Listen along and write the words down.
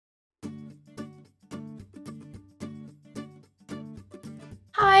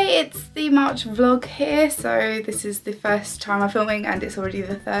Hi, it's the March vlog here. So this is the first time I'm filming and it's already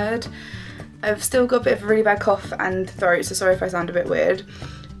the third. I've still got a bit of a really bad cough and throat, so sorry if I sound a bit weird.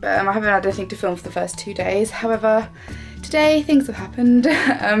 But I haven't had anything to film for the first 2 days. However, today things have happened.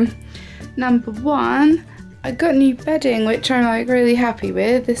 Number one, I got new bedding, which I'm like really happy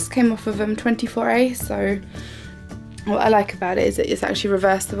with. This came off of 24A, so what I like about it is that it's actually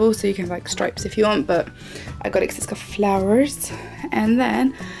reversible, so you can have like stripes if you want, but I got it because it's got flowers. And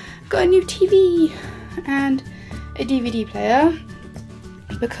then got a new TV and a DVD player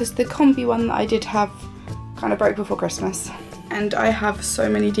because the combi one that I did have kind of broke before Christmas. And I have so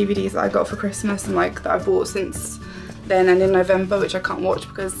many DVDs that I got for Christmas and like that I bought since then and in November, which I can't watch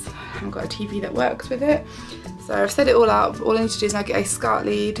because I haven't got a TV that works with it. So I've set it all up. All I need to do is now get a SCART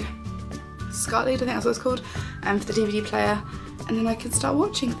lead, I think that's what it's called, for the DVD player, and then I can start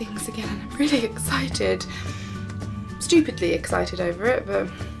watching things again. I'm really excited. Stupidly excited over it, but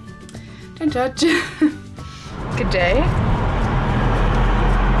don't judge. Good day.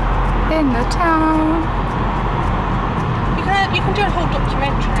 In the town. You can do a whole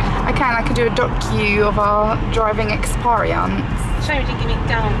documentary. I can do a docu of our driving experience. Shame you didn't get me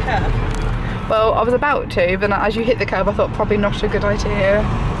down on the curb. Well, I was about to, but as you hit the curb I thought probably not a good idea.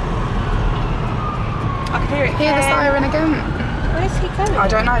 I can hear it. Hear the siren again? Where's he going? I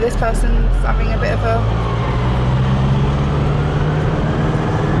don't know, this person's having a bit of a...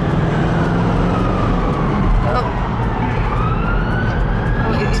 Oh.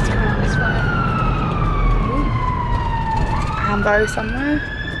 It's coming this way. Ambo somewhere.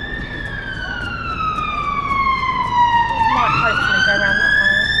 Might hopefully go around that way.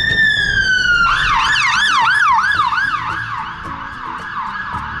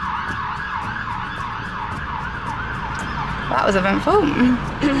 That was eventful.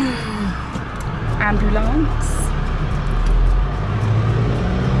 Ambulance.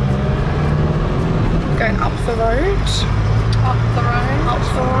 Going up the road. Up the road. Up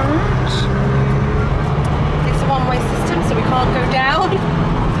the road. It's a one-way system, so we can't go down.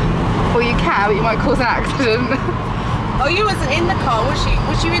 Well, you can, but you might cause an accident. Oh, you wasn't in the car, was you?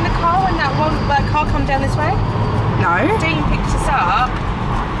 Was you in the car when that car come down this way? No. Dean picked us up.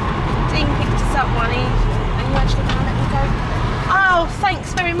 Dean picked us up, Wally, and you actually can't let me go. Oh,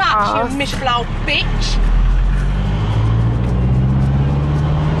 thanks very much, Oh. you miserable old bitch.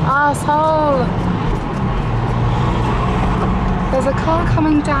 Asshole. There's a car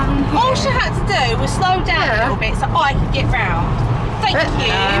coming down here. All she had to do was slow down a little bit so I could get round. Thank you.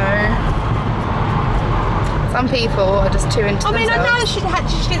 No. Some people are just too into I mean, themselves. I know she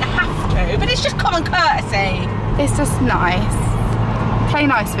didn't have to, but it's just common courtesy. It's just nice. Play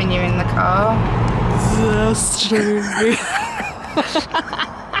nice when you're in the car. Zesty.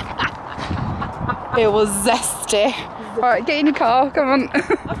 It was zesty. Alright, get in your car, come on.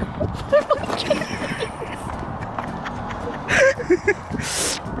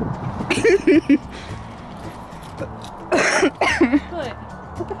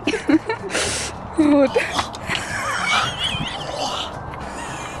 Oh,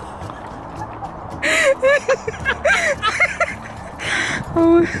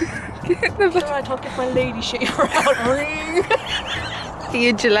 oh, get the Alright, I'll get my lady shaver out. Ring. Get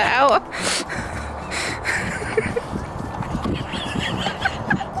your Gillette out.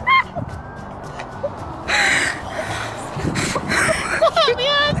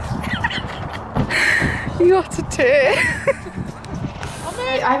 You got a tear.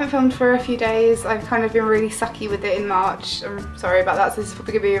 I haven't filmed for a few days. I've kind of been really sucky with it in March. I'm sorry about that. So this is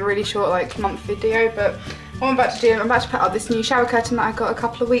probably going to be a really short like month video, but what I'm about to do, I'm about to put up this new shower curtain that I got a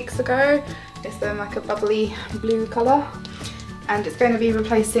couple of weeks ago. It's like a bubbly blue colour, and it's going to be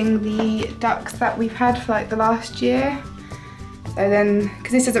replacing the ducks that we've had for like the last year. So then,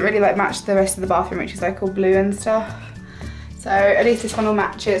 because this doesn't really like match the rest of the bathroom, which is like all blue and stuff. So at least this one will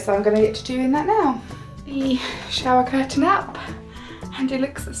match it, so I'm going to get to doing that now. The shower curtain up, and it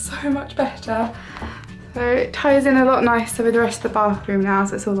looks so much better. So it ties in a lot nicer with the rest of the bathroom now,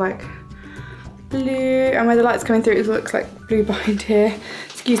 so it's all like blue, and where the light's coming through it looks like blue behind here.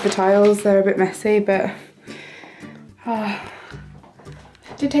 Excuse the tiles, they're a bit messy, but it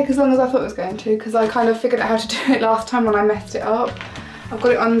did take as long as I thought it was going to, because I kind of figured out how to do it last time when I messed it up. I've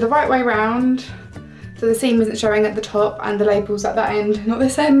got it on the right way round, so the seam isn't showing at the top and the label's at that end, not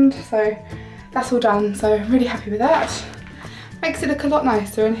this end, so that's all done, so I'm really happy with that. Makes it look a lot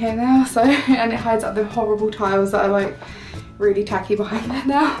nicer in here now, so, and it hides up the horrible tiles that are like really tacky behind there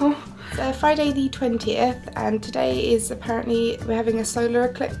now. It's Friday the 20th, and today is apparently we're having a solar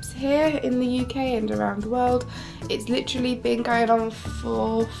eclipse here in the UK and around the world. It's literally been going on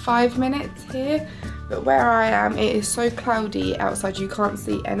for 5 minutes here, but where I am it is so cloudy outside you can't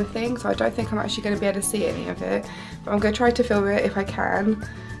see anything, so I don't think I'm actually going to be able to see any of it, but I'm going to try to film it if I can.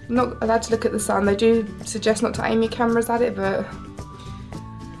 I'm not allowed to look at the sun. They do suggest not to aim your cameras at it, but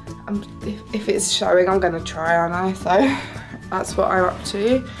if it's showing I'm going to try, aren't I? So that's what I'm up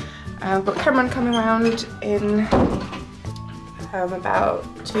to. I've got Cameron coming around in about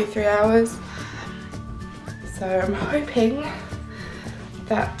 2-3 hours, so I'm hoping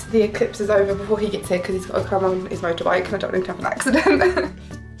that the eclipse is over before he gets here, because he's got to come on his motorbike and I don't want him to have an accident.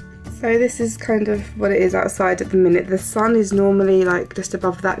 So this is kind of what it is outside at the minute. The sun is normally like just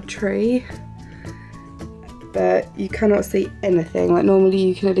above that tree, but you cannot see anything. Like normally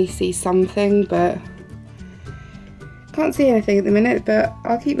you can at least see something, but can't see anything at the minute, but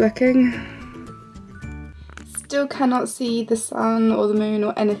I'll keep looking. Still cannot see the sun or the moon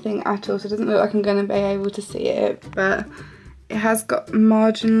or anything at all, so it doesn't look like I'm going to be able to see it, but it has got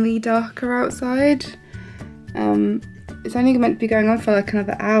marginally darker outside. It's only meant to be going on for like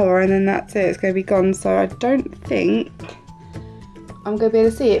another hour and then that's it, it's going to be gone, so I don't think I'm going to be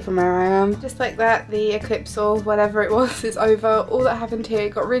able to see it from where I am. Just like that, the eclipse or whatever it was is over. All that happened here,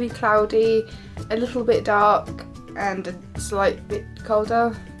 it got really cloudy, a little bit dark and a slight bit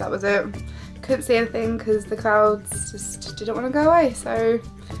colder. That was it. Couldn't see anything because the clouds just didn't want to go away, so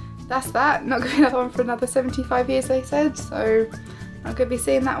that's that. Not going to be another one for another 75 years they said, so not going to be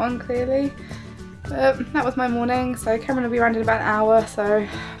seeing that one clearly. But that was my morning, so Cameron will be around in about an hour, so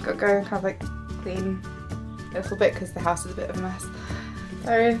I've got to go and kind of like clean a little bit because the house is a bit of a mess.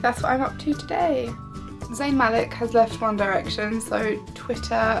 So that's what I'm up to today. Zayn Malik has left One Direction, so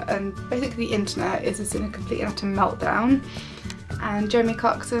Twitter and basically the internet is just in a complete and utter meltdown. And Jeremy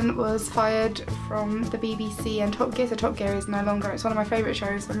Clarkson was fired from the BBC and Top Gear, so Top Gear is no longer, it's one of my favourite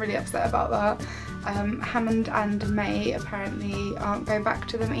shows, so I'm really upset about that. Hammond and May apparently aren't going back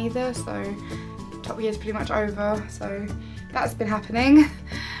to them either, so Top Gear is pretty much over, so that's been happening.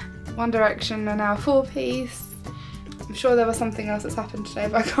 One Direction are now a 4-piece. I'm sure there was something else that's happened today,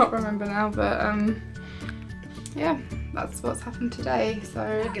 but I can't remember now, but yeah, that's what's happened today,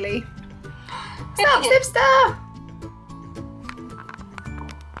 so giggly. Stop, Slipster!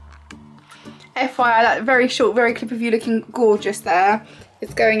 FYI, that very short, very clip of you looking gorgeous there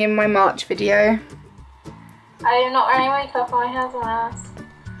is going in my March video. I am not wearing makeup, my hair's a mess.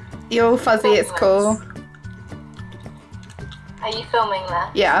 You're all fuzzy, it's cool. Are you filming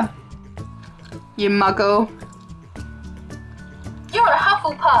there? Yeah. You muggle. You're a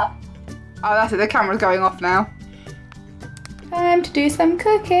Hufflepuff! Oh, that's it, the camera's going off now. Time to do some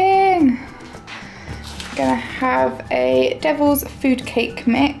cooking. I'm gonna have a devil's food cake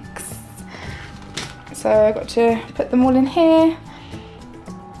mix. So I've got to put them all in here.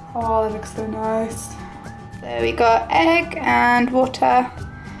 Oh, that looks so nice. So we got egg and water.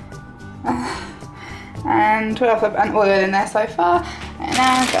 And what else? And oil in there so far. And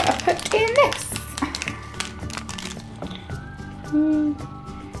now I've got to put in this.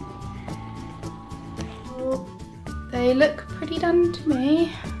 They look pretty done to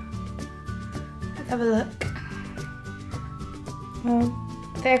me. Let's have a look. Well,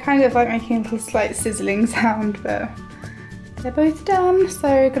 they're kind of like making a little slight sizzling sound, but they're both done. So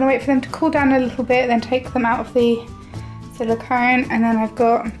I'm gonna wait for them to cool down a little bit, then take them out of the silicone, and then I've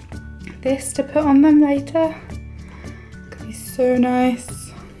got this to put on them later. It's gonna be so nice.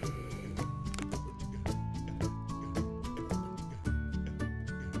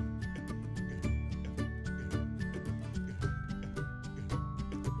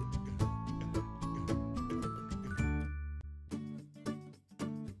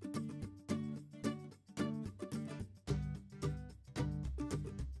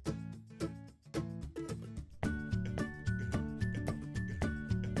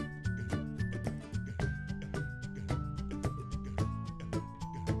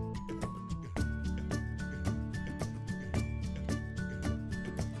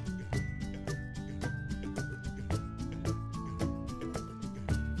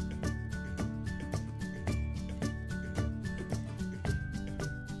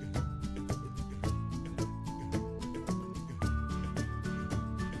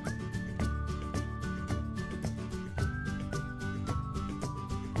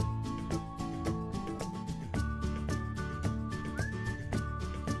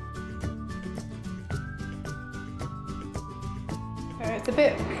 It's a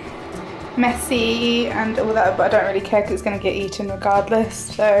bit messy and all that, but I don't really care because it's going to get eaten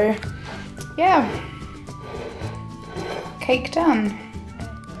regardless. So yeah, cake done.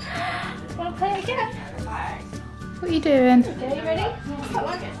 Play it again. What are you doing? Okay, you ready? It's that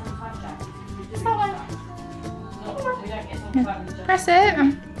one. It's that one. Yeah. Press it.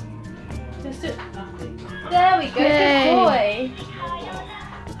 Let's do it. There we go. Yay.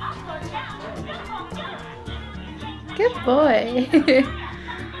 Good boy. Good boy.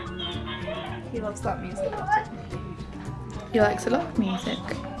 He loves that music. He likes a lot of music.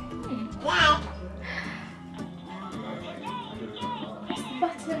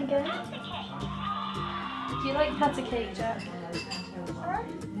 Button again. Do you like patty cake, Jack?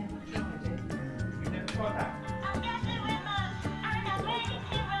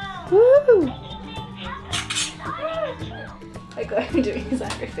 Woo! I got him doing his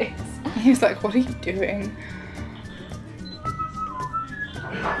angry face. He was like, what are you doing?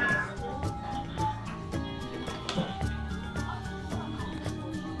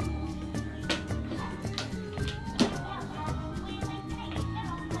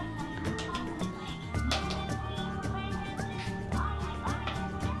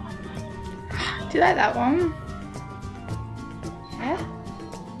 Do you like that one? Yeah?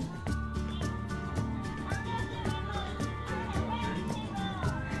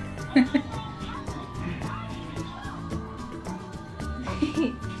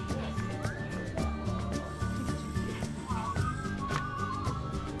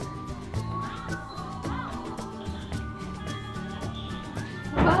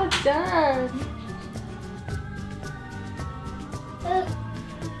 Well done.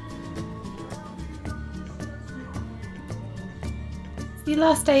 It's the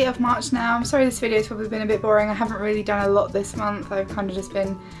last day of March now. I'm sorry this video's probably been a bit boring. I haven't really done a lot this month. I've kind of just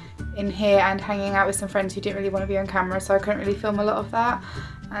been in here and hanging out with some friends who didn't really want to be on camera, so I couldn't really film a lot of that.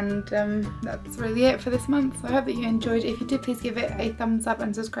 And that's really it for this month. So I hope that you enjoyed. If you did, please give it a thumbs up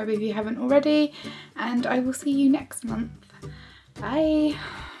and subscribe if you haven't already. And I will see you next month. Bye.